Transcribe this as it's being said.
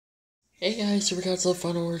Hey guys, Super Godzilla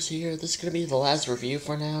Final Wars here. This is gonna be the last review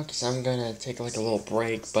for now, because I'm gonna take like a little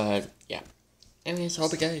break, but yeah. Anyways,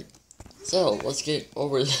 hope you guys. So, let's get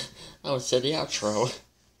over I would say the outro.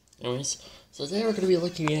 Anyways, so today we're gonna be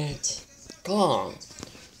looking at Kong.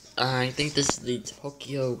 I think this is the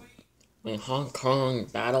Tokyo, Hong Kong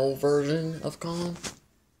battle version of Kong.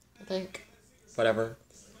 I think. Whatever.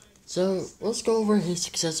 So, let's go over his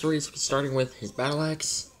accessories, starting with his battle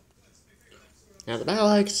axe. Now, the battle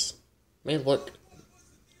axe may look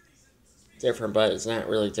different, but it's not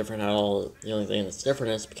really different at all. The only thing that's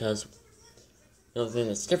different is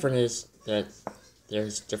that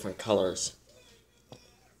there's different colors.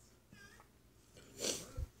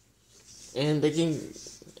 And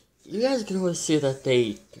you guys can always see that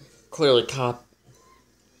they clearly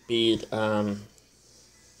copied,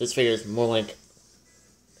 this figure is more like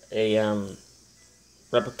a,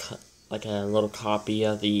 replica, like a little copy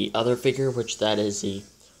of the other figure, which that is the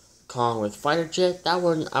Kong with fighter jet. That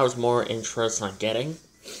one I was more interested on getting.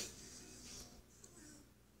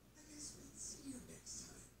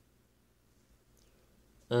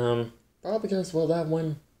 Probably because, well, that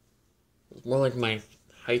one was more like my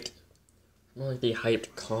height, more like the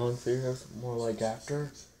hyped Kong figure, I was more like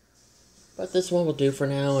after. But this one will do for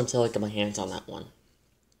now until I get my hands on that one.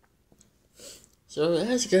 So,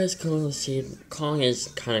 as you guys can see, Kong is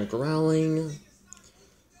kind of growling.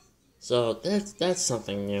 So, that's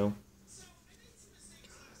something new.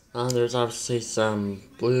 There's obviously some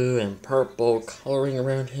blue and purple coloring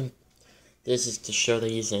around him. This is to show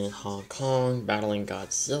that he's in Hong Kong battling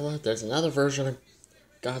Godzilla. There's another version of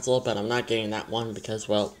Godzilla, but I'm not getting that one because,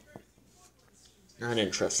 well, not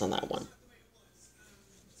interested in that one.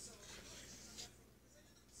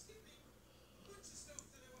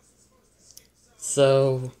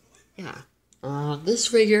 So, yeah. This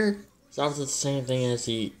figure is obviously the same thing as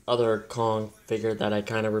the other Kong figure that I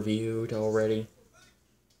kind of reviewed already.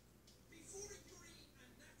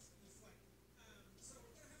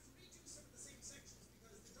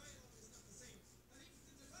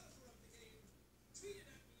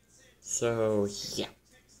 So, yeah.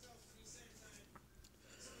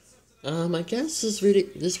 I guess this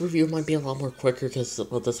review might be a lot more quicker because,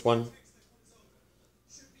 well, this one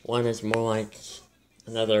is more like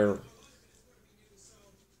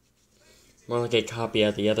more like a copy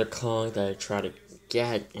of the other Kong that I try to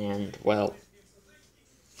get, and, well,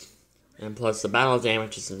 and plus the battle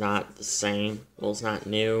damage is not the same. Well, it's not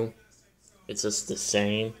new. It's just the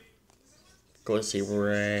same. Go see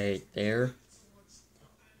right there.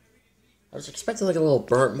 I was expecting like a little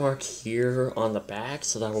burnt mark here on the back,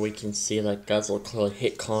 so that way we can see like Godzilla clearly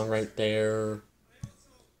hit Kong right there.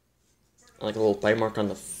 Like a little bite mark on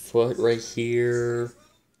the foot right here.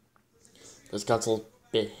 Because Godzilla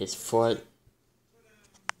bit his foot.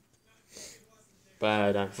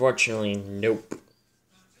 But unfortunately, nope.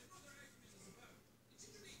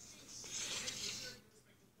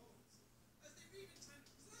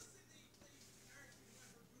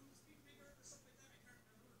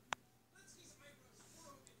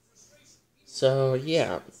 So,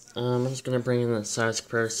 yeah, I'm just gonna bring in the size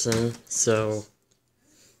comparison. So,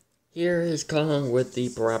 here is Kong with the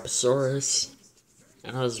Brachiosaurus.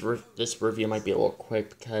 I know this review might be a little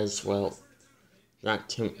quick because, well, not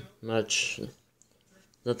too much,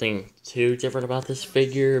 nothing too different about this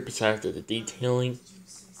figure besides the detailing.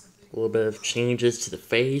 A little bit of changes to the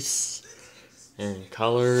face and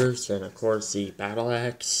colors, and of course the battle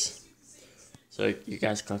axe. So you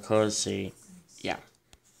guys can clearly see, yeah.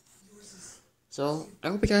 So, I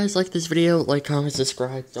hope you guys like this video. Like, comment,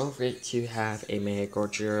 subscribe. Don't forget to have a Mega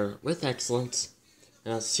Gorgeous with excellence.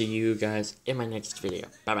 And I'll see you guys in my next video.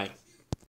 Bye-bye.